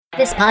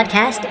This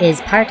podcast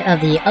is part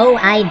of the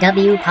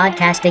OIW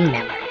Podcasting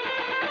Network.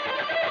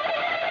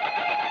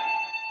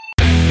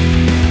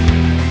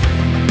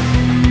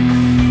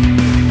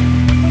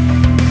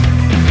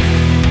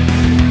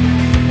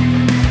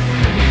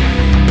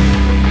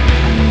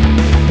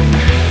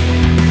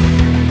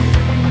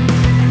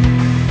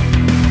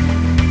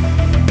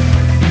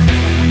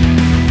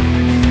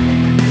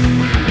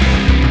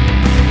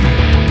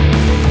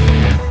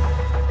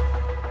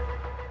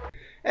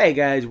 Hey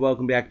guys,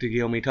 welcome back to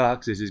Guilmy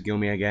Talks. This is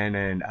Guilmy again,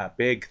 and a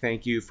big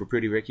thank you for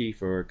Pretty Ricky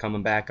for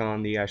coming back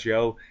on the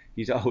show.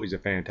 He's always a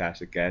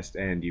fantastic guest,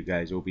 and you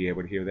guys will be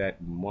able to hear that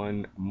in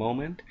one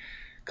moment.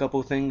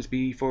 Couple things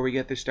before we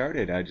get this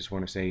started. I just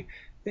want to say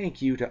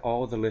thank you to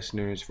all the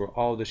listeners for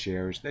all the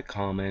shares, the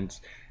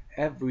comments,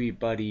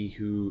 everybody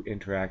who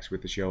interacts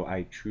with the show.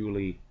 I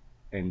truly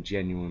and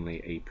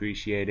genuinely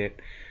appreciate it.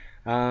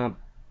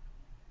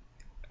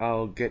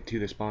 I'll get to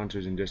the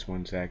sponsors in just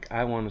one sec.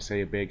 I want to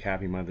say a big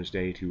happy Mother's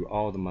Day to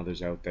all the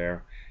mothers out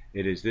there.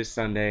 It is this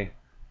Sunday.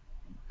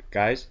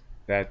 Guys,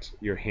 that's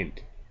your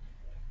hint.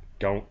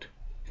 Don't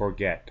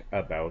forget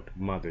about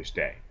Mother's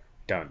Day.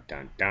 Dun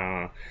dun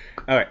dun.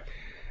 Alright.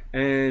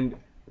 And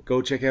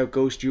go check out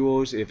Ghost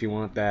Jewels if you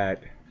want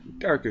that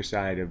darker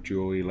side of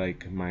jewelry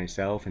like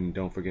myself. And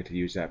don't forget to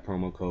use that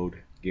promo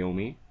code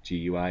Guilmy,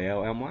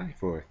 Guilmy,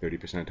 for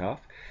 30%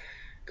 off.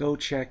 Go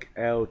check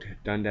out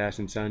Dundas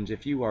 & Sons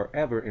if you are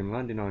ever in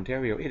London,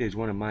 Ontario. It is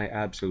one of my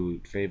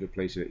absolute favorite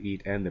places to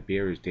eat, and the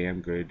beer is damn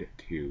good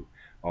too.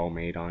 All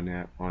made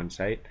on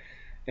site.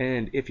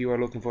 And if you are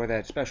looking for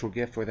that special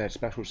gift for that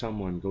special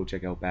someone, go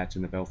check out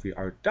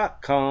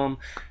batsinthebelfryart.com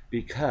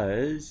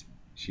because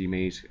she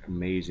makes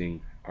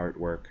amazing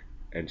artwork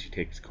and she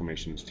takes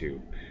commissions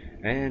too.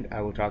 And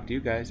I will talk to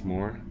you guys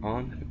more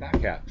on the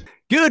back half.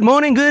 Good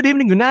morning, good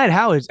evening, good night.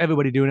 How is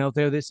everybody doing out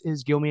there? This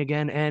is Guilmy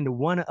again, and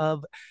one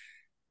of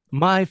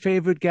my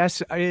favorite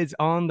guest is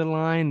on the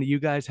line. You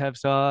guys have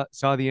saw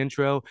the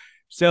intro.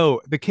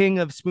 So the king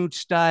of smooch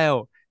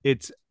style,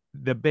 it's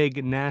the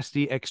big,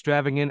 nasty,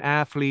 extravagant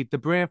athlete, the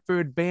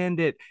Brantford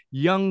Bandit,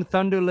 Young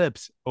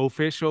Thunderlips,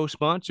 official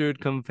sponsored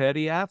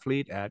confetti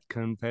athlete at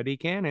Confetti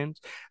Cannons,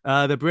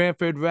 the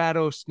Brantford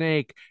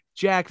Rattlesnake,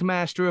 Jack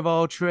Master of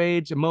all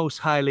trades, most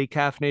highly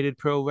caffeinated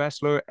pro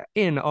wrestler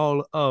in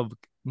all of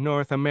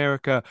North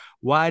America,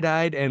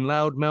 wide-eyed and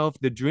loudmouth,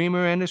 the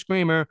dreamer and the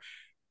screamer,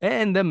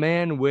 and the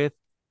man with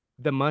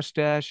the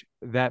mustache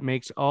that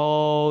makes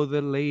all the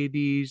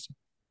ladies.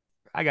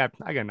 I got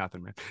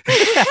nothing, man.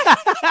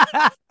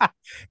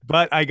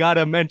 But I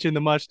gotta mention the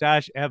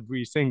mustache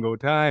every single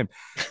time.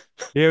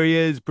 Here he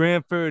is,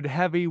 Brantford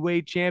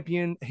heavyweight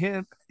champion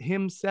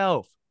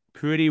himself.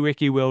 Pretty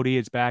Ricky Wilde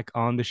is back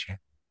on the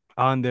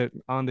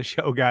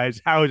show,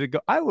 guys. How is it go?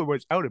 I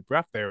was out of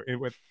breath there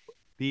with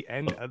the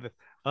end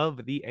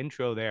of the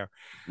intro there.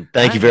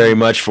 Thank you very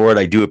much for it.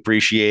 I do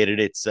appreciate it.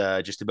 It's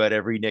just about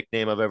every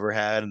nickname I've ever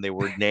had, and they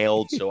were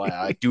nailed. So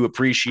I do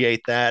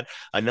appreciate that.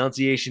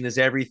 Enunciation is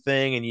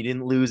everything, and you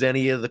didn't lose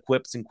any of the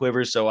quips and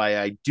quivers. So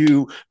I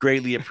do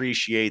greatly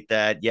appreciate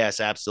that.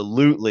 Yes,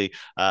 absolutely.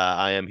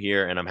 I am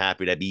here, and I'm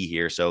happy to be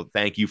here. So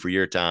thank you for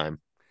your time.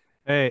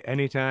 Hey,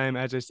 anytime.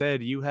 As I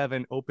said, you have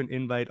an open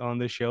invite on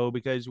the show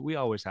because we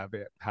always have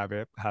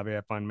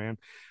fun, man.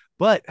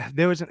 But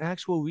there was an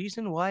actual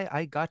reason why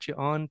I got you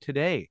on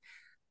today.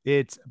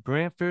 It's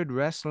Brantford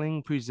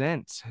Wrestling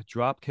presents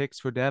Drop Kicks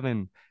for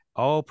Devon.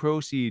 All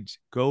proceeds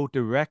go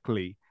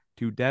directly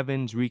to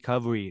Devon's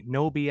recovery.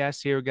 No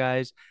BS here,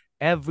 guys.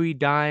 Every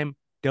dime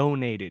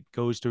donated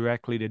goes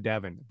directly to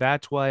Devon.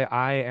 That's why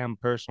I am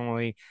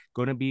personally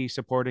going to be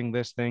supporting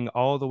this thing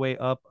all the way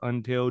up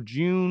until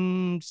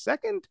June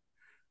 2nd?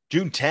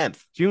 June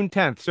 10th. June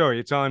 10th. Sorry,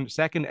 it's on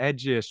 2nd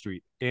Edgea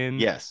Street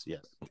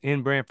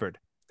in Brantford.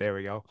 There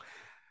we go.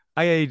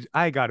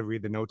 I got to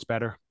read the notes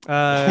better.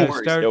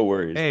 No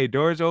worries. Hey,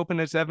 doors open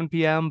at 7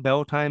 p.m.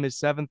 Bell time is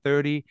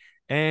 7:30.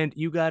 And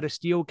you got a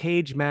steel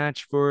cage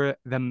match for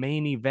the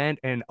main event.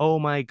 And oh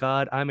my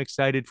God, I'm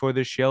excited for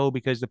this show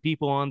because the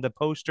people on the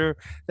poster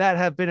that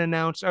have been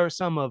announced are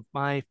some of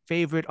my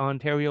favorite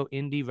Ontario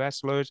indie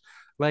wrestlers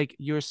like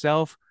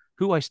yourself,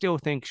 who I still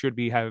think should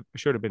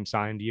have been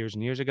signed years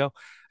and years ago.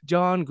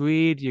 John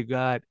Greed, you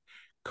got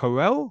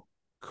Carew.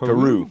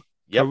 Yep.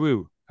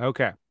 Carew.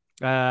 Okay.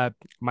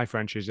 My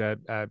French is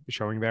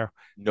showing there.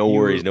 No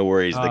worries.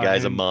 The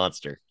guy's a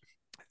monster.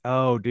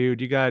 Oh,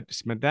 dude, you got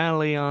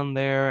Smedali on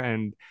there,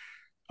 and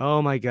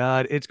oh my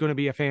God, it's going to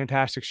be a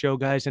fantastic show,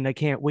 guys, and I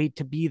can't wait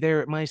to be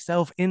there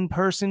myself in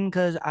person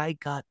because I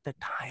got the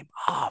time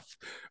off.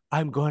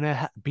 I'm going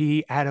to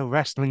be at a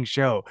wrestling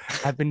show.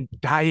 I've been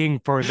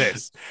dying for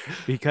this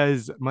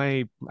because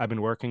I've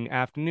been working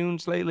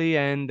afternoons lately,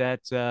 and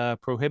that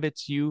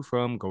prohibits you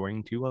from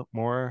going to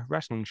more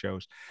wrestling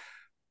shows.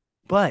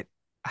 But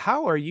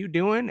how are you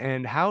doing?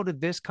 And how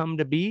did this come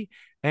to be?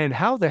 And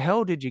how the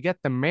hell did you get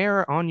the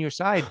mayor on your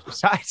side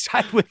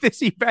with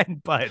this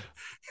event, bud?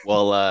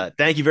 Well,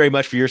 thank you very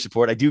much for your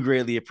support. I do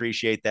greatly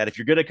appreciate that. If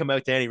you're going to come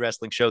out to any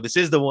wrestling show, this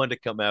is the one to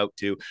come out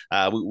to.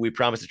 We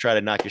promise to try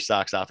to knock your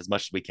socks off as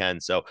much as we can.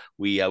 So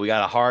we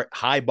got a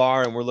high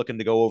bar, and we're looking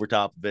to go over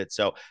top of it.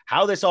 So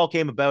how this all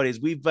came about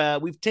is we've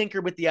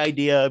tinkered with the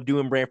idea of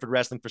doing Brantford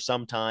Wrestling for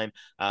some time.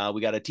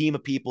 We got a team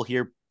of people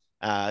here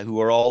who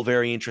are all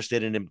very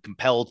interested and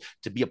compelled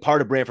to be a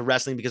part of Brantford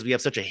Wrestling because we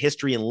have such a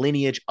history and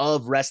lineage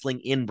of wrestling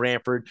in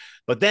Brantford.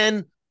 But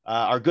then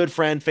our good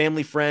friend,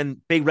 family friend,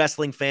 big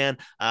wrestling fan,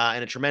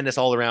 and a tremendous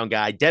all around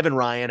guy, Devin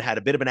Ryan, had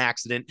a bit of an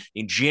accident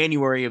in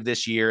January of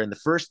this year. And the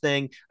first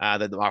thing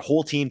that our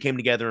whole team came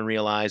together and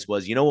realized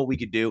was, you know what we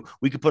could do?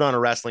 We could put on a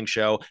wrestling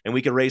show and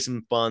we could raise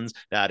some funds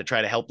to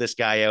try to help this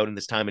guy out in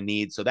this time of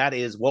need. So that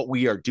is what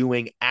we are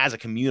doing as a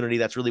community.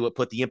 That's really what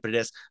put the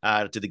impetus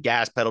to the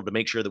gas pedal to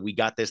make sure that we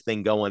got this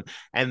thing going.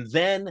 And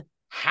then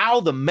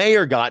how the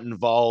mayor got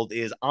involved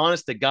is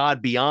honest to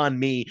God beyond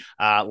me.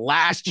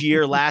 Last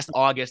year, last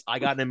August, I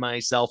got in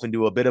myself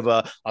into a bit of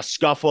a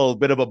scuffle, a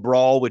bit of a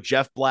brawl with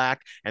Jeff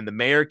Black, and the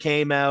mayor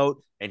came out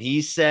and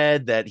he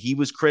said that he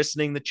was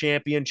christening the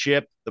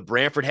championship, the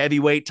Brantford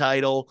heavyweight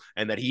title,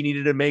 and that he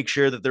needed to make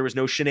sure that there was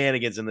no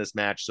shenanigans in this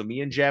match. So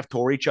me and Jeff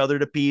tore each other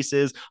to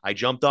pieces. I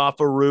jumped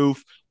off a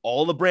roof.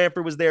 All the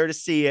Brantford was there to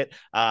see it,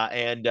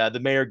 and the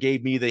mayor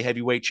gave me the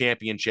heavyweight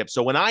championship.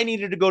 So when I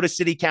needed to go to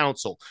city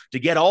council to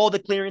get all the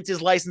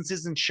clearances,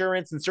 licenses,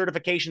 insurance, and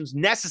certifications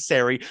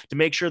necessary to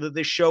make sure that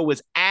this show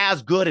was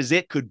as good as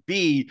it could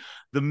be,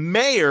 the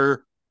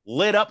mayor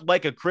lit up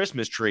like a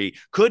Christmas tree,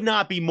 could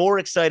not be more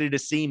excited to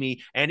see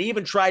me, and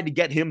even tried to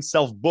get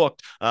himself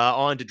booked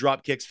on to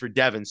drop kicks for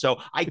Devin.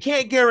 So I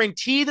can't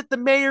guarantee that the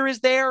mayor is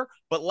there,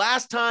 but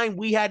last time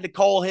we had to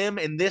call him,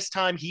 and this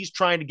time he's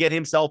trying to get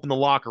himself in the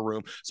locker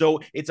room. So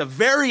it's a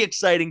very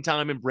exciting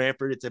time in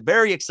Brantford. It's a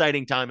very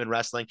exciting time in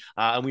wrestling,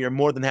 and we are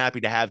more than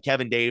happy to have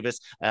Kevin Davis,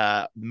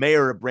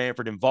 mayor of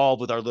Brantford,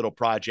 involved with our little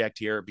project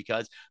here,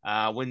 because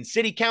when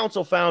city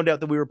council found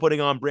out that we were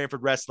putting on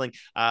Brantford Wrestling,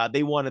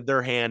 they wanted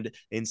their hand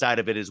inside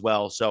of it as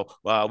well. So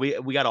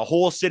we got a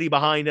whole city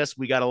behind us.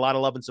 We got a lot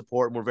of love and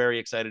support, and we're very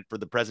excited for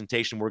the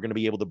presentation we're going to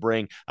be able to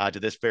bring to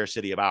this fair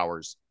city of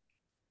ours.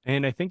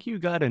 And I think you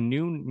got a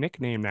new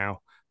nickname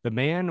now, the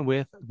man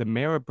with the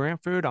mayor of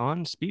Brantford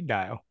on speed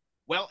dial.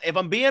 Well, if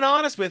I'm being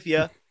honest with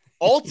you,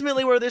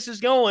 ultimately where this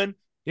is going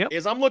Yep.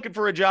 is I'm looking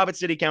for a job at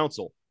city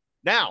council.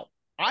 Now,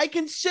 I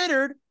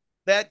considered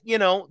that,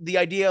 the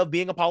idea of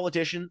being a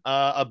politician,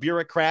 a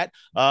bureaucrat,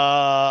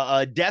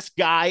 a desk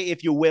guy,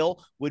 if you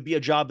will, would be a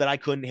job that I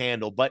couldn't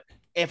handle. But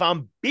if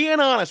I'm being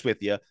honest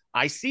with you,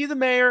 I see the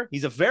mayor.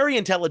 He's a very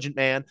intelligent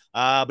man,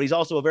 but he's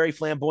also a very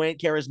flamboyant,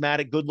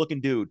 charismatic,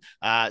 good-looking dude.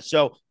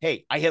 So,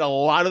 hey, I hit a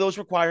lot of those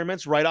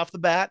requirements right off the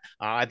bat.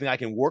 I think I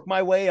can work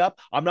my way up.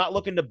 I'm not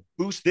looking to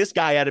boost this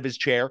guy out of his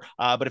chair,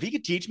 but if he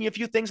could teach me a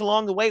few things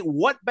along the way,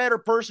 what better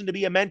person to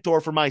be a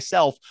mentor for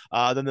myself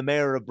than the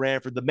mayor of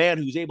Brantford, the man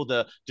who's able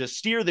to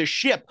steer the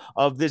ship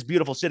of this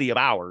beautiful city of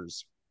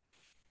ours?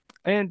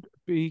 And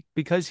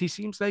because he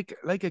seems like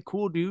a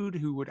cool dude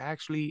who would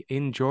actually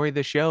enjoy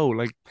the show.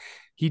 Like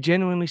he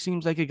genuinely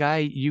seems like a guy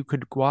you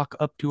could walk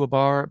up to a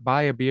bar,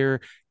 buy a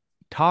beer,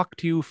 talk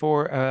to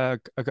for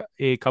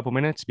a couple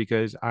minutes,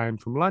 because I'm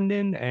from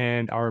London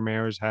and our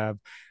mayors have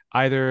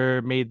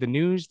either made the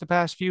news the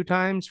past few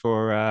times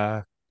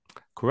for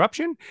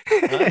corruption.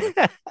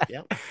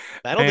 Yeah,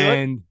 that'll do it.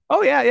 And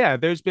oh yeah,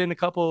 there's been a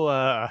couple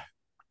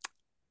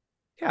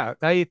yeah,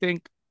 I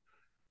think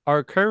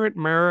our current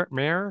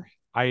mayor,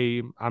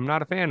 I'm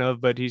not a fan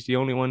of, but he's the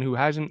only one who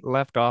hasn't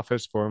left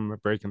office from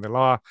breaking the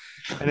law.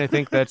 And I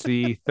think that's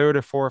the third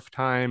or fourth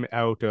time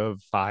out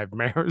of five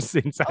mayors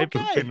since I've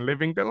Okay. been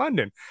living to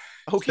London.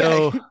 Okay.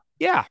 So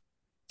yeah.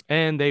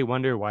 And they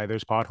wonder why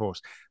there's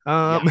potholes.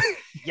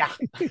 Yeah.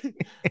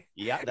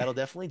 Yeah, that'll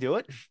definitely do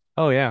it.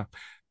 Oh yeah.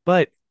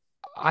 But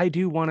I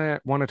do want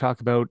to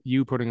talk about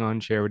you putting on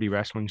charity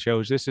wrestling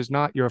shows. This is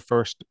not your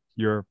first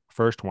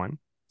one.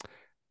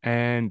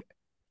 And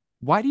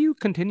why do you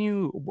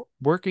continue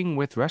working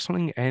with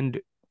wrestling and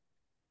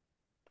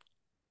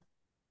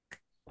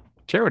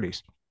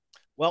charities?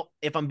 Well,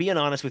 if I'm being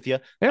honest with you,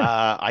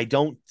 Yeah. I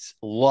don't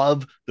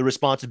love the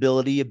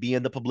responsibility of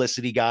being the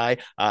publicity guy.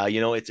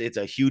 It's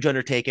a huge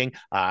undertaking.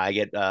 I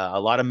get a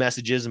lot of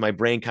messages, and my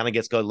brain kind of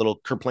gets a little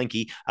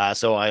kerplinky.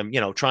 So I'm,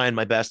 trying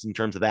my best in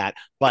terms of that.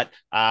 But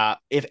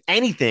if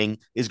anything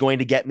is going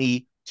to get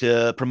me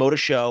to promote a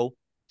show,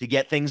 to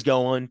get things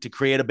going, to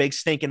create a big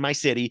stink in my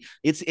city,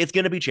 it's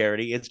going to be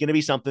charity. It's going to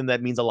be something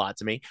that means a lot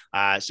to me.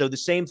 So the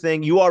same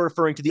thing, you are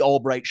referring to the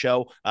Albright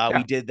show. Yeah.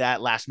 We did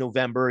that last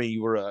November, and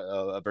you were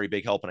a very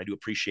big help, and I do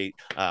appreciate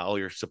all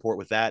your support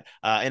with that.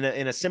 In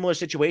a similar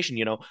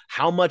situation,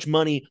 how much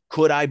money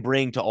could I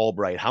bring to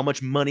Albright? How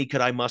much money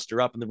could I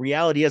muster up? And the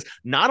reality is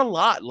not a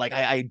lot. Like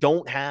I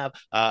don't have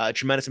a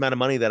tremendous amount of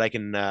money that I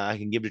can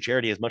give to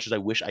charity as much as I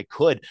wish I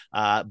could.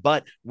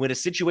 But when a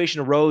situation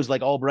arose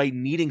like Albright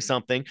needing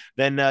something,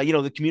 then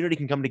the community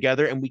can come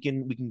together and we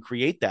can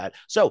create that.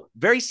 So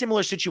very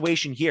similar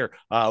situation here,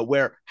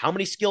 where how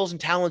many skills and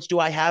talents do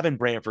I have in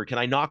Brantford? Can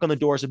I knock on the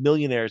doors of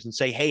millionaires and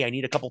say, hey, I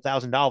need a couple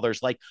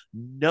 $1,000s? Like,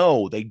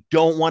 no, they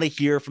don't want to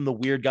hear from the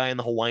weird guy in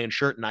the Hawaiian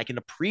shirt, and I can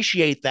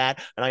appreciate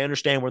that, and I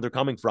understand where they're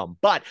coming from.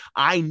 But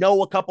I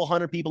know a couple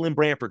hundred people in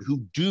Brantford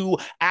who do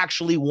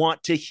actually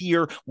want to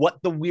hear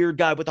what the weird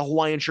guy with the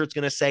Hawaiian shirt's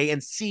going to say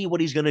and see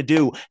what he's going to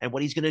do. And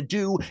what he's going to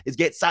do is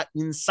get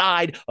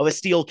inside of a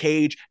steel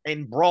cage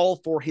and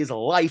brawl for his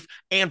life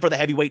and for the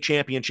heavyweight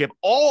championship,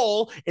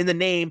 all in the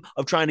name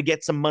of trying to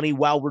get some money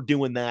while we're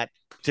doing that,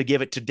 to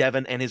give it to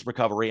Devin and his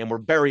recovery. And we're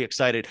very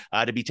excited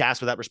to be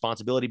tasked with that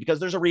responsibility, because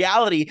there's a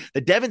reality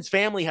that Devin's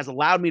family has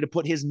allowed me to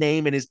put his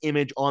name and his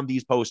image on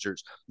these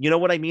posters. You know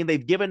what I mean?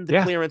 They've given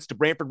the clearance to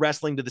Brantford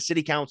Wrestling, to the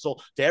city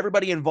council, to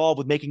everybody involved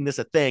with making this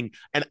a thing.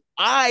 And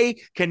I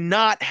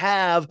cannot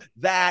have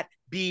that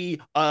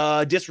be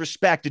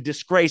disrespect, a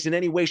disgrace in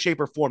any way, shape,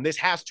 or form. This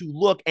has to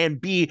look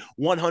and be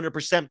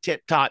 100%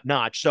 tip-top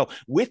notch. So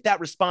with that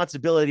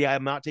responsibility, I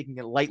am not taking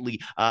it lightly,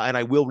 and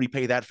I will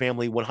repay that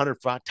family 100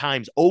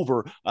 times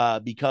over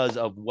because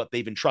of what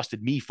they've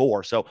entrusted me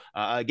for. So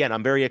again,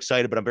 I'm very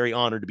excited, but I'm very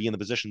honored to be in the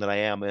position that I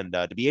am, and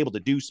to be able to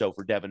do so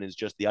for Devin is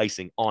just the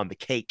icing on the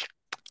cake.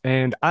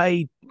 And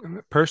I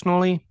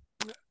personally,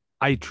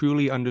 I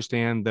truly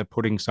understand the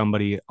putting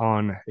somebody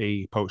on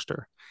a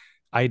poster.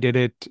 I did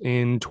it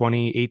in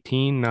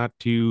 2018, not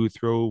to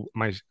throw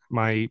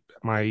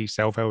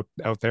myself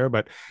out there,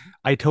 but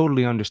I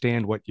totally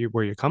understand where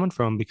you're coming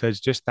from, because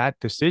just that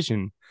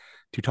decision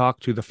to talk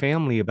to the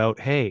family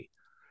about, hey,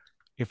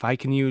 if I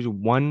can use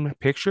one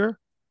picture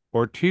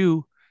or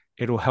two,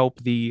 it'll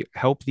help the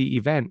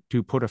event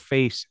to put a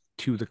face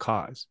to the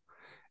cause.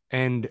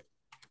 And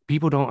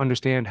people don't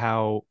understand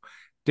how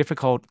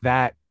difficult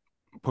that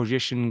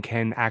position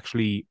can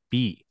actually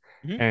be,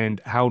 Mhm.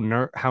 and how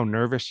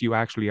nervous you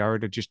actually are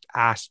to just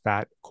ask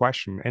that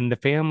question. And the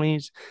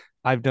families,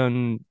 I've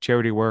done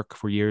charity work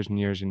for years and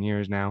years and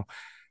years now,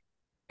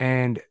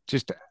 and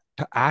just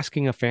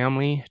asking a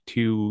family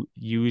to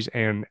use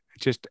an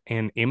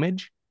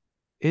image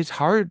is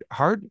hard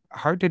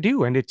to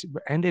do, and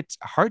it's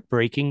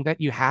heartbreaking that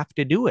you have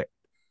to do it.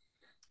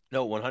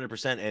 No,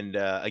 100%. And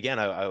again,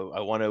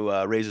 I want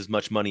to raise as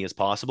much money as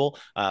possible.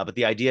 But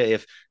the idea,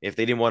 if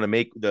they didn't want to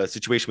make the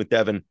situation with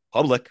Devin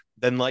public,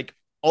 then like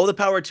all the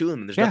power to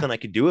them. There's Yeah. nothing I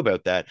could do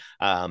about that.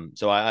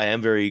 So I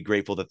am very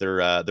grateful that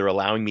they're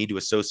allowing me to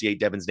associate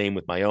Devin's name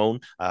with my own,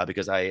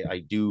 because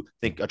I do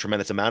think a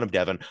tremendous amount of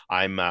Devin.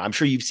 I'm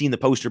sure you've seen the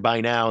poster by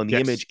now, and the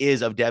Yes. image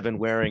is of Devin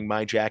wearing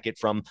my jacket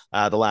from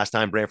the last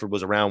time Brantford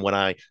was around, when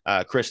I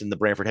christened the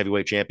Brantford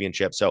Heavyweight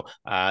Championship. So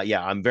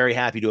yeah, I'm very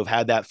happy to have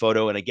had that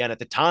photo. And again, at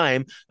the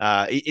time,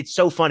 it's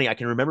so funny. I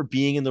can remember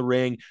being in the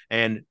ring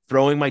and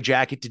throwing my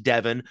jacket to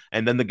Devin,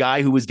 and then the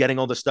guy who was getting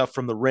all the stuff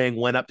from the ring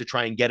went up to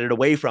try and get it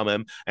away from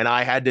him, and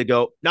I had to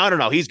go,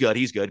 no, he's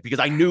good, because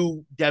I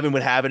knew Devin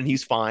would have it and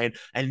he's fine.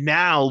 And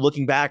now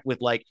looking back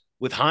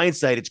with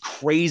hindsight, it's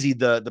crazy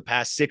the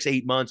past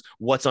 6-8 months,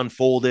 what's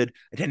unfolded,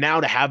 and now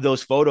to have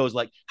those photos,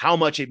 like how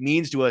much it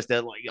means to us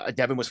that like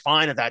Devin was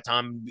fine at that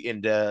time,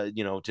 and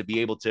to be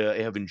able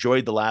to have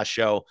enjoyed the last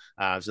show.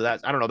 So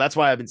that's, I don't know, that's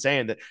why I've been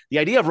saying that the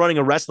idea of running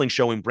a wrestling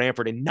show in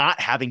Brantford and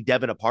not having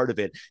Devin a part of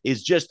it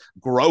is just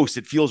gross.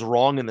 It feels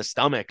wrong in the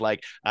stomach.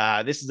 Like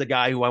this is a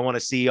guy who I want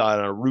to see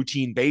on a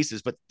routine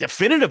basis, but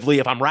definitively,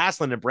 if I'm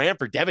wrestling in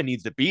Brantford, Devin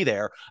needs to be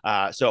there.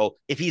 So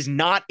if he's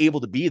not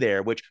able to be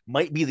there, which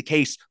might be the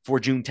case for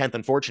June 10th,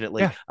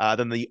 unfortunately,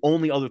 then the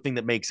only other thing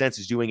that makes sense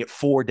is doing it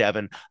for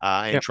Devin,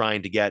 and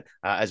trying to get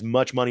as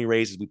much money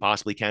raised as we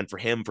possibly can for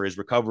him, for his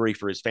recovery,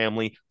 for his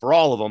family, for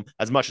all of them,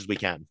 as much as we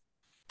can.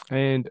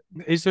 And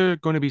is there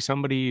going to be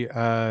somebody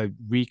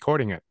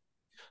recording it?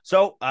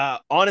 So,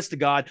 honest to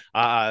God,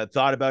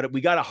 thought about it. We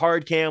got a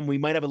hard cam. We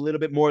might have a little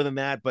bit more than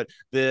that, but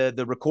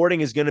the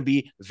recording is going to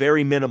be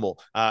very minimal.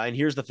 And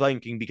here's the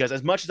thinking, because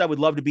as much as I would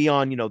love to be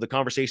on, the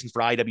conversations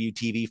for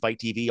IWTV, Fight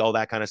TV, all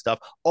that kind of stuff,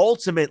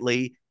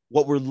 ultimately,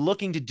 what we're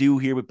looking to do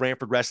here with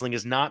Brantford Wrestling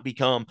is not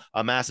become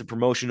a massive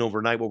promotion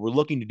overnight. What we're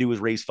looking to do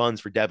is raise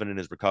funds for Devin and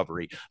his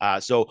recovery.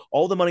 So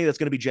all the money that's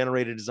going to be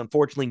generated is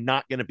unfortunately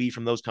not going to be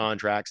from those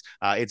contracts.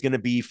 It's going to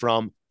be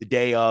from the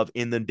day of,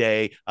 in the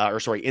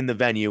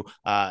venue,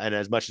 and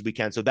as much as we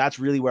can. So that's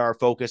really where our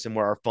focus and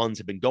where our funds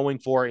have been going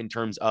for, in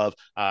terms of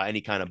any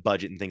kind of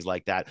budget and things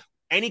like that.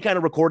 Any kind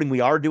of recording we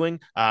are doing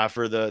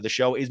for the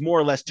show is more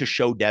or less to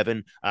show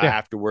Devin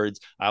afterwards.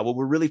 What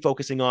we're really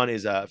focusing on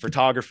is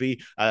photography.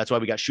 That's why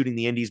we got Shooting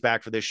the Indies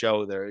back for this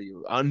show. They're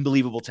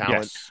unbelievable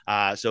talent.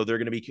 Yes. So they're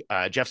going to be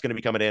Jeff's going to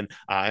be coming in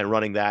and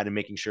running that, and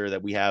making sure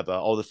that we have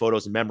all the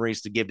photos and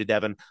memories to give to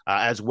Devin.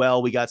 As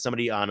well, we got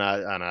somebody on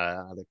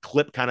a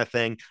clip kind of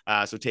thing.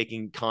 So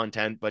taking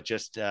content, but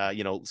just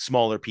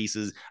smaller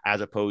pieces,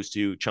 as opposed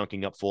to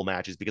chunking up full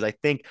matches, because I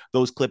think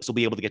those clips will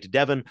be able to get to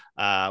Devin,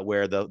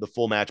 where the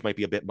full match might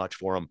be a bit much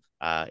for him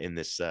in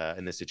this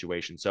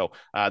situation. So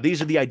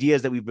these are the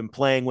ideas that we've been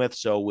playing with.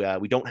 So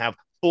we don't have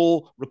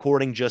full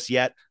recording just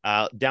yet.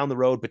 Down the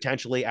road,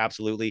 potentially,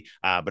 absolutely.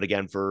 But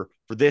again, for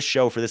this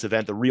show, for this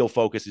event, the real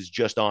focus is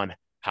just on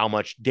how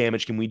much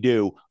damage can we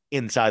do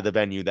inside the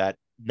venue that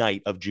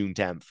night of June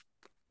 10th.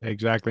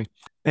 Exactly.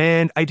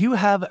 And I do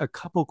have a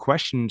couple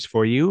questions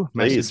for you,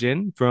 Please. message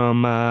in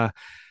from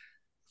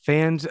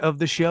fans of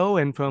the show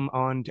and from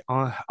on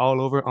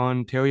all over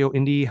Ontario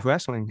indie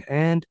wrestling.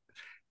 And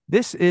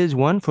this is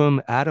one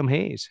from Adam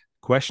Hayes.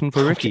 Question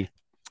for Okay. Ricky.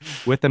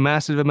 With the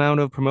massive amount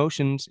of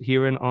promotions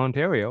here in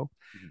Ontario,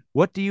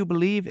 what do you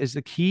believe is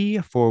the key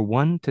for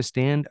one to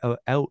stand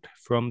out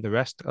from the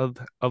rest of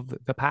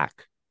the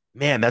pack?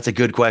 Man, that's a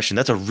good question.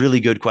 That's a really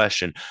good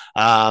question.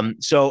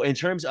 So in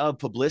terms of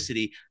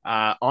publicity,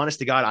 honest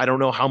to God, I don't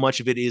know how much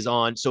of it is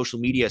on social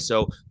media.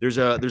 So there's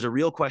a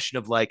real question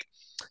of like,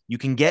 you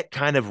can get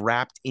kind of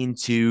wrapped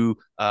into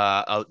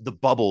the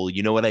bubble.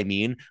 You know what I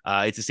mean?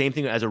 It's the same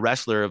thing as a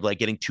wrestler of like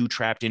getting too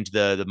trapped into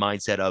the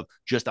mindset of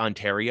just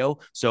Ontario.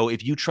 So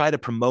if you try to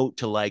promote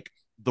to like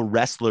the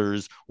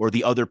wrestlers or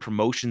the other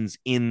promotions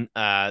in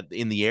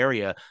the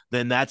area,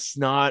 then that's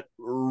not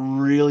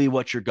really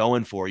what you're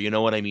going for. You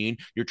know what I mean?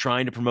 You're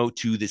trying to promote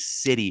to the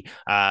city.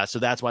 So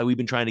that's why we've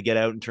been trying to get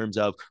out in terms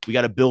of we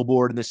got a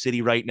billboard in the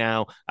city right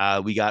now.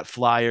 We got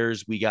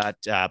flyers, we got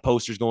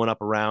posters going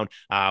up around.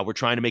 We're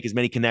trying to make as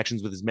many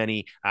connections with as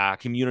many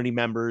community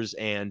members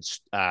and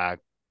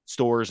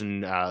stores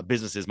and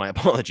businesses, my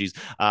apologies,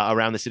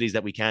 around the cities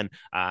that we can,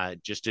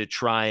 just to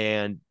try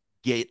and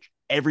get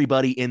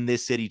everybody in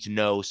this city to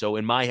know. So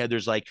in my head,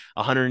 there's like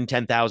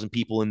 110,000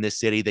 people in this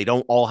city. They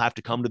don't all have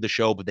to come to the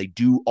show, but they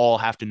do all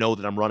have to know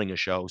that I'm running a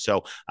show.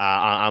 So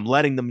I'm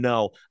letting them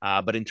know.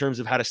 But in terms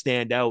of how to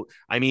stand out,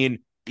 I mean,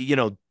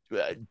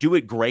 do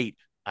it great.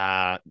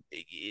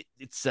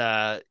 It's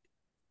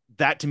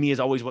that to me is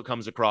always what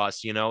comes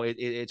across.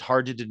 It's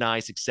hard to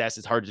deny success.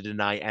 It's hard to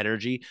deny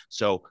energy.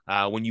 So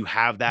when you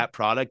have that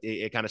product,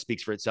 it kind of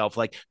speaks for itself.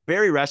 Like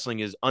Barrie Wrestling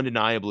is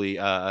undeniably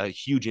a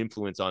huge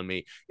influence on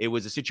me. It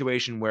was a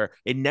situation where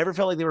it never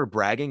felt like they were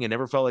bragging. It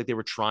never felt like they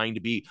were trying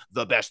to be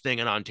the best thing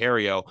in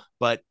Ontario,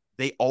 but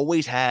they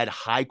always had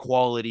high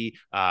quality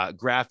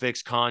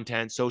graphics,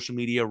 content, social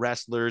media,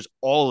 wrestlers,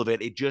 all of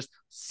it. It just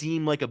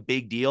seemed like a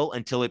big deal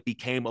until it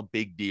became a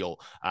big deal.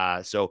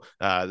 So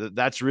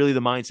that's really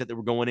the mindset that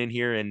we're going in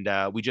here. And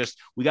we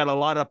got a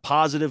lot of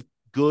positive,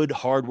 good,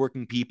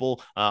 hardworking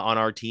people on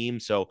our team.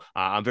 So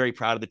I'm very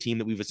proud of the team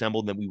that we've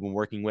assembled and that we've been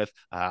working with.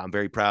 I'm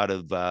very proud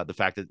of the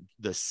fact that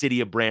the city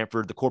of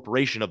Brantford, the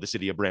corporation of the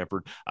city of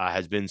Brantford,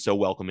 has been so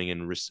welcoming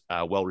and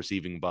well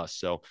receiving us.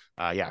 So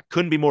yeah,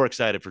 couldn't be more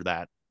excited for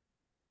that.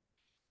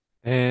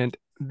 And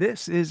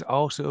this is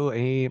also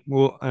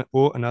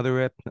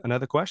another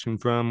question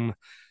from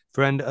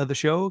friend of the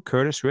show,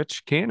 Curtis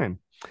Rich Cannon.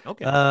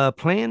 Okay.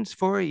 Plans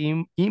for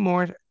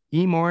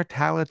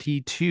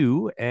Immortality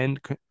 2 and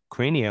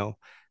Cranio.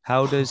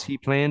 How does he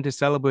plan to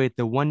celebrate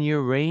the 1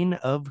 year reign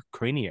of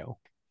Cranio?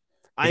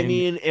 I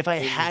mean, if I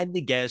had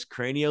to guess,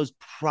 Cranio's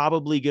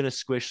probably going to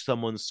squish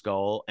someone's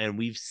skull. And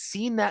we've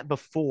seen that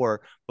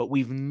before, but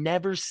we've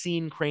never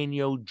seen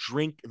Cranio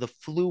drink the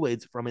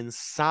fluids from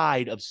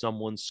inside of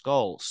someone's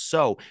skull.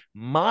 So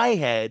my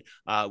head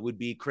would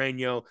be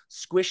Cranio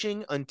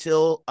squishing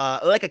until,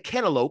 like a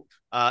cantaloupe,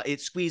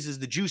 it squeezes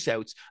the juice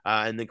out,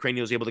 and then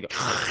Cranio is able to go,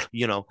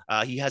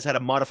 he has had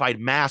a modified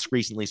mask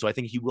recently, so I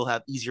think he will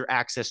have easier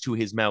access to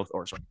his mouth.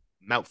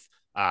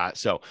 I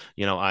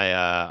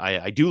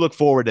do look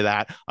forward to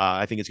that.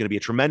 I think it's going to be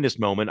a tremendous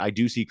moment. I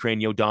do see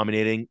Cranio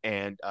dominating,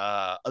 and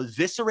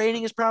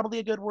eviscerating is probably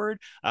a good word.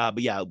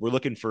 But yeah, we're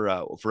looking for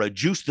a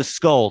juice the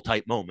skull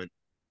type moment.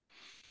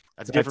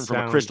 That's different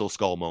from a crystal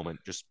skull moment.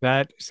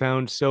 That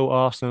sounds so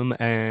awesome.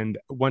 And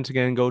once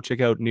again, go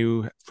check out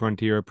New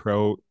Frontier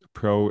Pro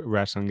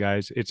Wrestling,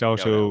 guys. It's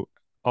also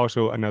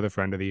another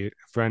friend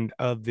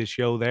of the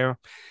show there.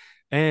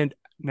 And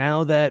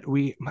now that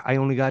I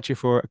only got you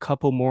for a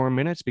couple more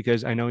minutes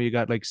because I know you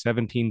got like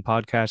 17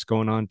 podcasts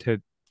going on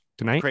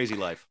tonight. Crazy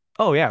life.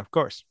 Oh yeah, of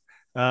course.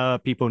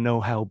 People know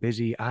how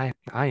busy I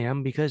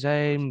am because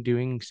I'm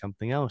doing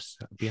something else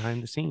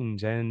behind the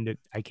scenes and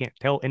I can't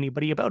tell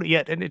anybody about it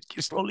yet, and it's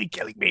slowly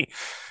killing me.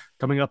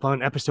 Coming up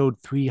on episode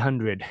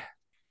 300.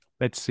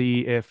 Let's see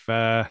if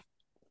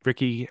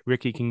Ricky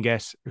can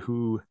guess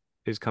who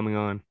is coming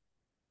on.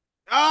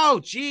 Oh,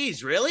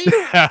 geez, really?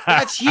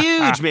 That's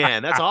huge,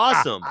 man. That's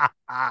awesome.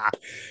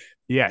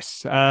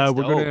 Yes, we're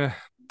gonna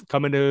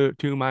come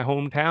into my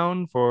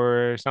hometown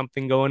for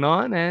something going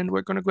on, and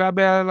we're gonna grab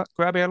a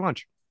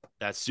lunch.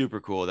 That's super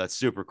cool. That's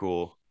super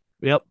cool.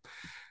 Yep,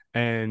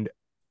 and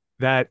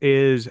that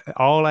is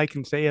all I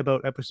can say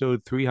about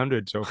episode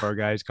 300 so far,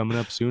 guys. Coming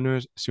up sooner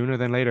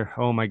than later.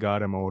 Oh my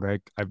God, I'm old.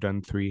 I've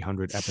done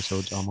 300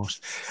 episodes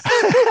almost.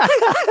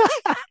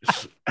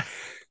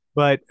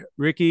 But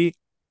Ricky,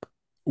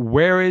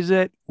 where is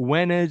it?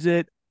 When is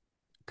it?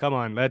 Come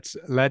on, let's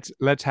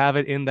have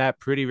it in that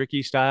Pretty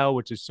Ricky style,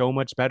 which is so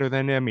much better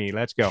than me.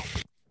 Let's go.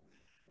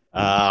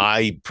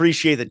 I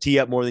appreciate the tee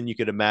up more than you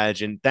could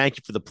imagine. Thank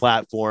you for the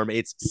platform.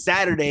 It's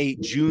Saturday,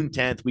 June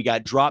 10th. We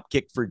got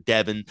Dropkick for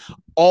Devin.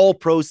 All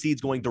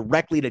proceeds going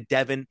directly to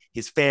Devin,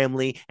 his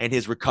family, and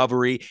his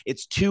recovery.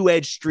 It's 2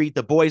 Edge Street,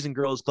 the Boys and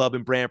Girls Club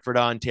in Brantford,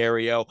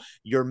 Ontario.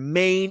 Your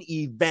main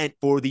event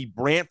for the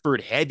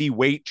Brantford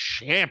Heavyweight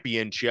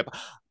Championship.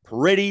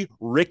 Pretty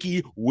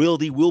Ricky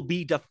Wilde will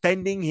be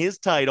defending his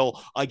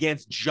title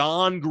against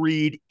John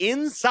Greed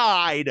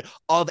inside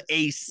of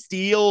a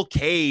steel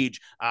cage.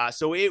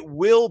 So it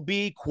will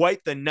be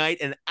quite the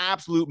night, an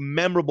absolute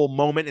memorable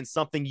moment, and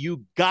something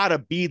you gotta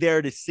be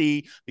there to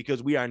see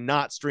because we are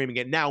not streaming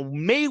it. Now,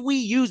 may we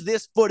use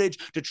this footage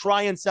to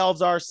try and sell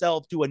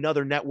ourselves to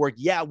another network?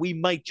 Yeah, we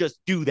might just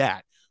do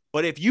that.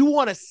 But if you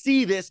want to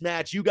see this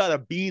match, you got to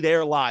be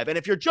there live. And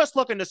if you're just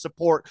looking to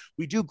support,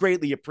 we do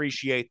greatly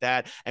appreciate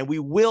that. And we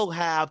will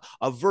have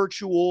a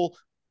virtual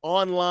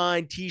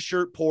online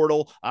t-shirt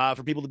portal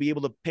for people to be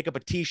able to pick up a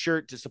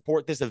t-shirt to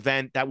support this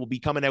event that will be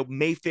coming out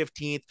May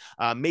 15th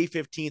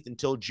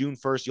until June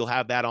 1st. You'll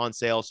have that on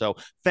sale. So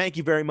thank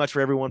you very much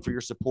for everyone for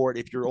your support.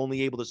 If you're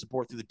only able to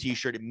support through the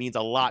t-shirt, it means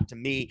a lot to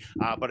me.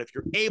 But if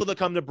you're able to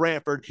come to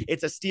Brantford,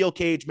 it's a steel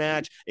cage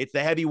match. It's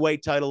the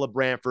heavyweight title of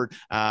Brantford.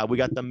 We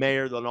got the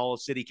mayor and all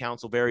of city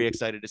council very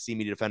excited to see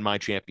me defend my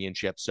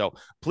championship. So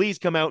please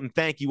come out, and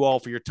thank you all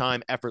for your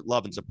time, effort,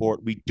 love, and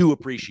support. We do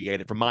appreciate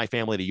it, from my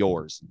family to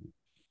yours.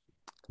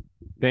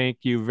 Thank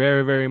you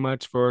very, very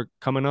much for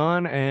coming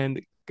on.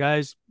 And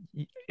guys,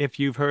 if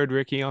you've heard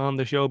Ricky on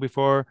the show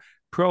before,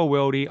 Pro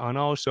Wildy on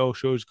all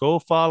socials, go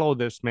follow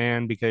this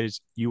man because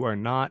you are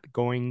not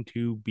going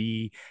to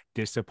be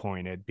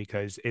disappointed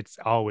because it's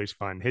always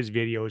fun. His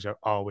videos are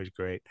always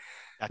great.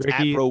 That's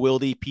Ricky, at Pro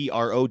Wildy,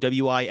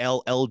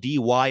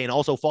 PROWILLDY, and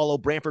also follow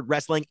Brantford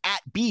Wrestling at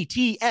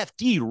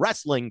BTFD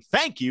Wrestling.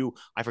 Thank you.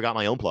 I forgot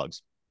my own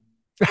plugs.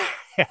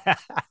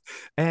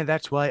 And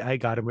that's why I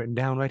got them written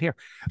down right here.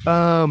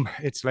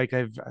 It's like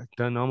I've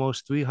done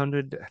almost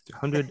 300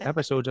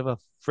 episodes of a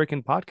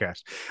freaking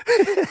podcast.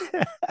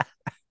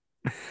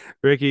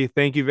 Ricky,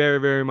 thank you very,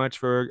 very much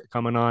for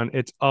coming on.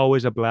 It's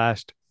always a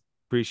blast.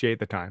 Appreciate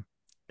the time.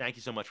 Thank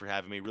you so much for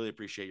having me. Really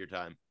appreciate your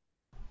time.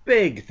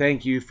 Big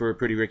thank you for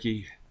Pretty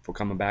Ricky for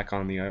coming back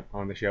on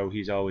the show.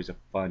 He's always a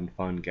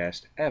fun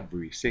guest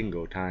every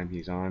single time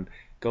he's on.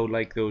 Go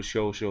like those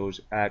shows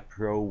at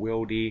Pro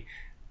Wildy,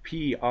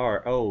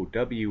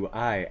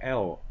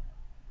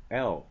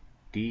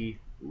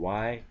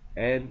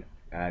 PROWILLDYN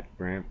at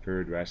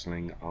Brantford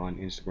Wrestling on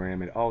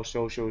Instagram and all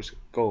socials.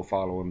 Go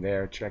follow him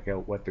there. Check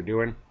out what they're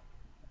doing.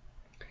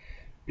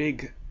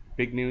 Big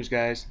news,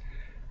 guys.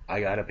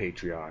 I got a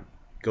Patreon.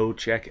 Go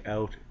check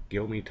out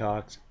Guilmy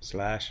Talks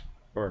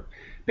or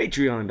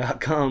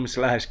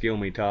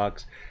patreon.com/Guilmy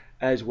Talks,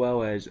 as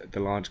well as the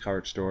launch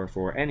cart store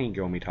for any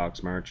Guilmy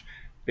Talks merch.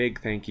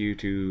 Big thank you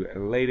to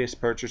latest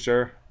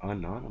purchaser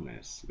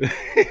Anonymous.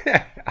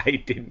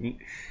 I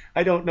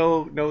don't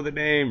know the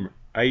name.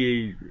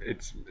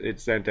 It's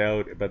sent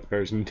out, but the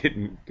person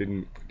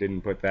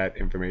didn't put that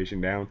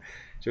information down.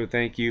 So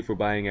thank you for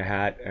buying a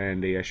hat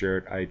and a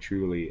shirt. I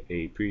truly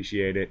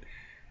appreciate it.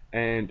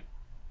 And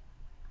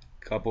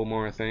a couple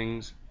more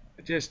things.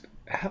 Just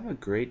have a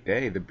great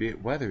day. The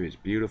weather is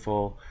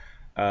beautiful.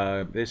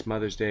 This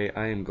Mother's Day,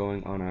 I am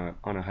going on a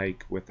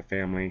hike with the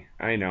family.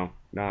 I know,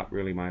 not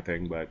really my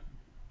thing, but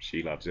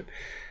she loves it.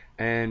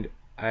 And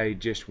I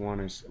just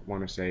want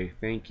to say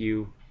thank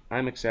you.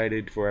 I'm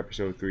excited for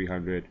episode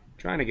 300.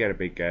 Trying to get a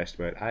big guest,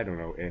 but I don't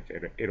know if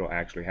it'll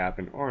actually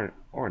happen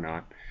or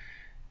not.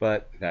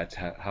 But that's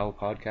how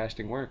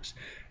podcasting works.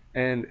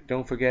 And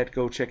don't forget,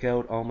 go check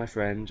out all my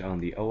friends on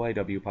the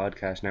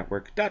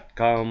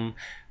OIWpodcastnetwork.com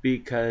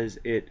because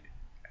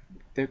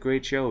they're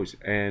great shows,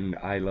 and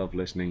I love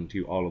listening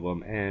to all of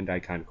them, and I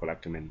kind of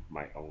collect them in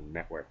my own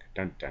network.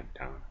 Dun dun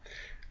dun.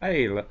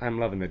 I'm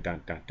loving the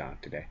dun dun dun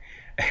today.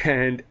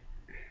 And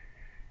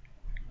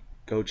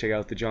go check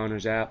out the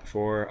Johners app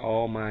for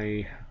all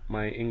my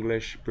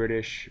English,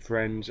 British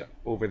friends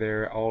over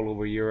there, all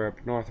over Europe,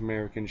 North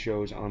American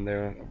shows on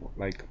there,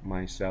 like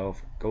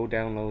myself. Go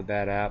download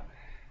that app.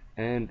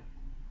 And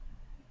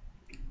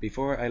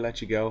before I let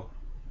you go,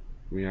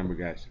 remember,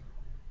 guys,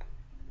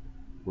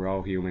 we're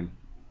all human.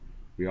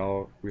 We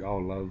all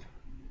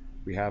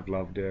we have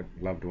loved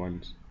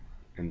ones,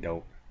 and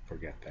don't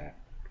forget that.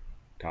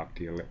 Talk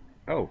to you later.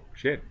 Oh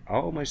shit!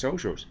 All my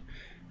socials.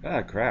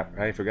 Ah crap!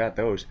 I forgot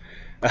those.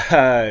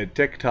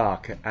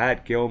 TikTok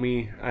at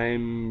Guilmy.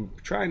 I'm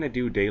trying to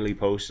do daily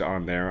posts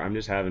on there. I'm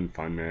just having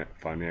fun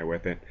there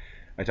with it.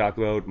 I talk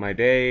about my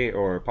day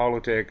or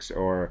politics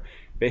or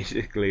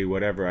basically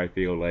whatever I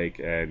feel like.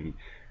 And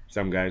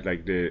some guys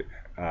like to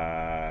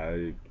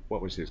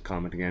what was his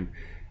comment again?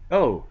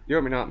 Oh,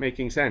 you're not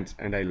making sense.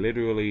 And I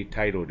literally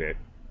titled it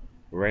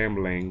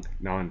Rambling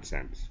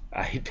Nonsense.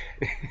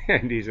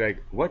 And he's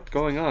like, what's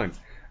going on?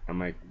 I'm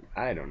like,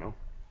 I don't know.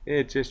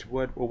 It's just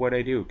what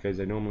I do, because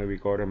I normally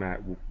record them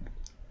at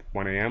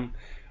 1 a.m.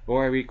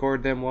 or I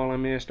record them while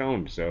I'm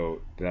stoned,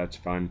 so that's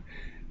fun.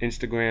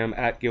 Instagram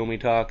at Guilmy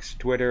Talks,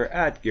 Twitter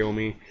at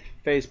Guilmy,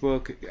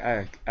 Facebook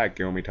at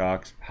Guilmy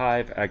Talks,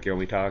 Hive at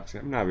Guilmy Talks.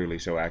 I'm not really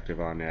so active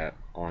on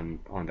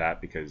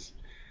that because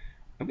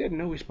I'm getting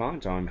no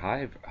response on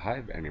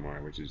Hive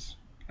anymore, which is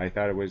I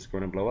thought it was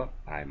going to blow up.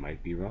 I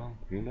might be wrong.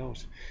 Who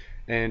knows?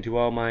 And to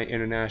all my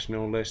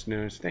international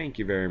listeners, thank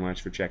you very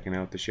much for checking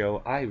out the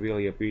show. I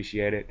really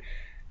appreciate it.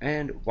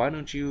 And why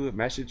don't you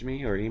message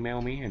me or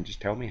email me and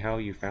just tell me how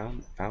you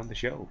found the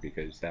show,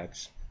 because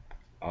that's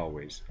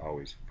always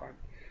fun.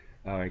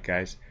 All right,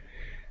 guys.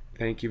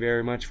 Thank you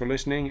very much for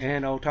listening,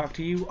 and I'll talk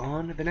to you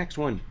on the next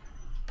one.